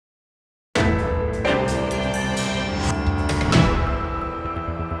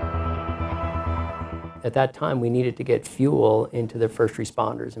at that time we needed to get fuel into the first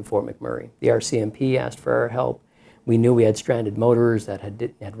responders in Fort McMurray. The RCMP asked for our help. We knew we had stranded motors that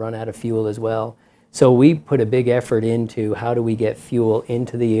had run out of fuel as well. So we put a big effort into how do we get fuel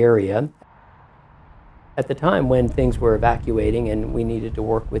into the area. At the time when things were evacuating and we needed to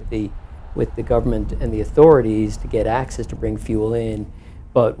work with the government and the authorities to get access to bring fuel in,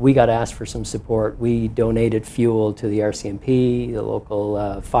 but we got asked for some support. We donated fuel to the RCMP, the local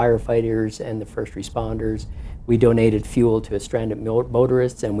firefighters and the first responders. We donated fuel to stranded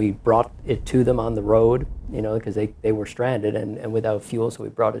motorists, and we brought it to them on the road, you know, because they were stranded and without fuel, so we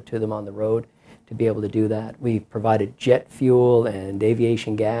brought it to them on the road to be able to do that. We provided jet fuel and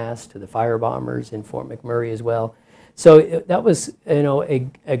aviation gas to the fire bombers in Fort McMurray as well. So that was, you know,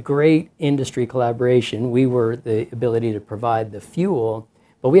 a great industry collaboration. We were the ability to provide the fuel,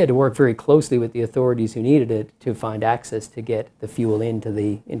 but we had to work very closely with the authorities who needed it to find access to get the fuel into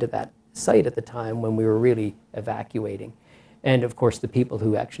that site at the time when we were really evacuating. And of course, the people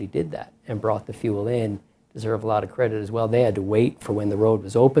who actually did that and brought the fuel in deserve a lot of credit as well. They had to wait for when the road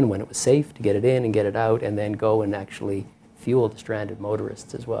was open, when it was safe to get it in and get it out, and then go and actually fuel the stranded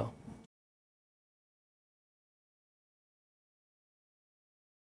motorists as well.